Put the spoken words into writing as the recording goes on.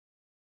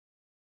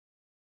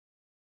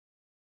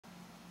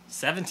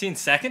17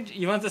 seconds?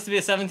 You want this to be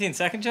a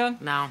 17-second, John?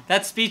 No.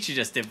 That speech you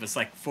just did was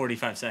like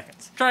 45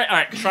 seconds. All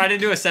right, try to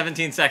do a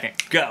 17-second.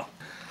 Go.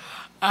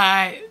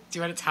 Do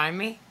you want to time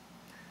me?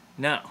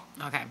 No.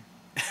 Okay.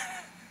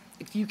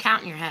 If you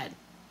count in your head.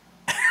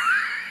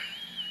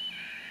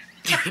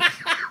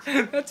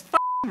 That's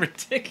f***ing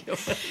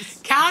ridiculous.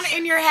 Count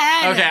in your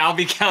head. Okay, I'll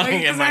be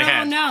counting in my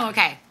head. No,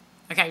 okay.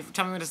 Okay,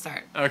 tell me when to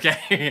start.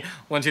 Okay.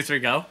 1, 2, 3,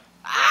 go.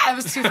 It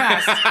was too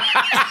fast.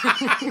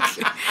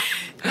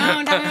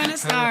 No, tell me when to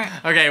start.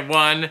 Okay,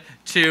 1,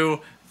 2,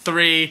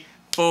 3,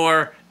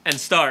 4, and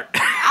start.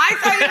 I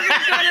thought you were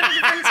going to a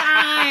different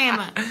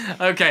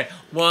time. Okay,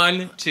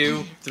 1,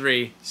 2,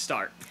 3,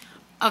 start.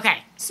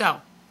 Okay,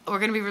 so we're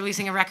going to be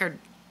releasing a record,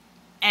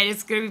 and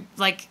it's going to be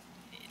like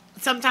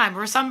sometime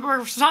we're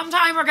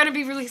going to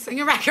be releasing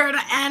a record,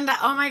 and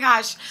oh my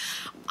gosh,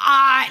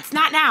 it's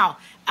not now,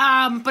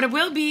 but it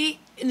will be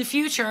in the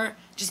future,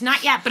 just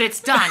not yet, but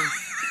it's done.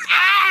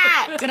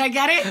 Did I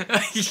get it?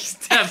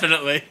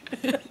 Definitely.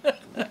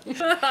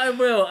 I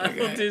will. I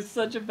will do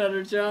such a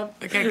better job.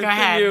 Okay, go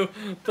ahead. You,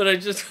 but I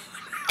just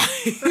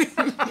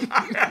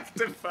I have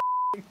to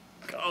f***ing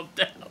calm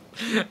down.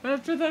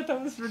 After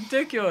that was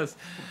ridiculous.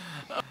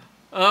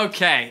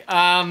 Okay.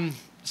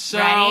 So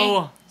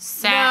ready,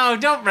 set. No,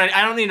 don't ready.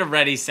 I don't need a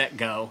ready, set,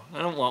 go.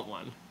 I don't want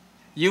one.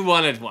 You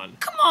wanted one.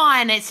 Come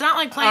on, it's not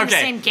like playing the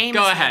same game.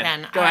 Go as ahead.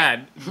 Then. Go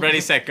ahead. Ready,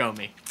 set, go.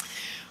 Me.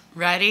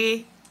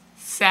 Ready,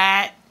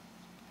 set,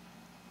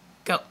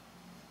 go.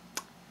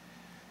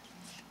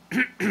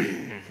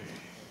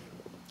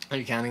 Are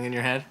you counting in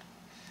your head?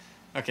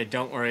 Okay,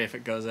 don't worry if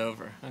it goes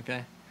over,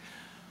 okay?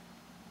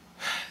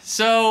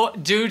 So,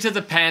 due to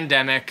the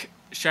pandemic,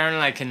 Sharon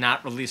and I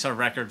cannot release our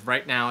record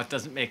right now. It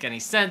doesn't make any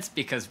sense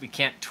because we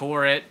can't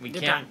tour it. We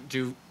can't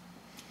do...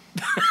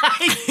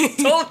 I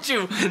told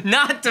you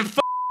not to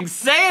f***ing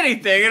say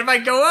anything, and if I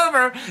go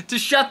over, to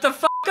shut the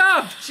f***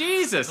 up.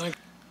 Jesus.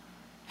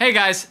 Hey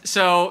guys,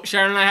 so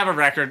Sharon and I have a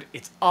record.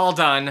 It's all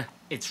done.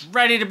 It's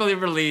ready to be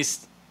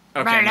released.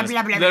 Okay,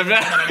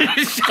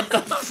 shut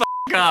the f***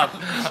 up.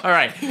 All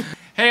right.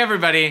 Hey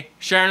everybody,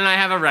 Sharon and I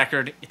have a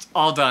record. It's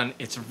all done.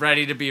 It's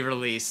ready to be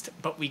released,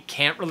 but we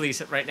can't release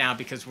it right now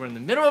because we're in the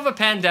middle of a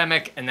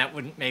pandemic and that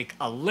wouldn't make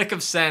a lick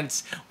of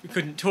sense. We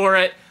couldn't tour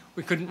it.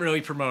 We couldn't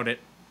really promote it.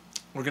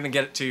 We're going to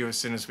get it to you as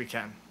soon as we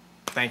can.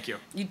 Thank you.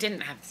 You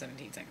didn't have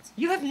 17 seconds.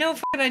 You have no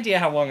fucking idea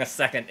how long a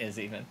second is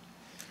even.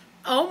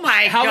 Oh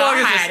my God.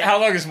 God. How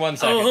long is 1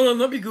 second? Oh, hold on,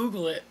 let me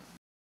Google it.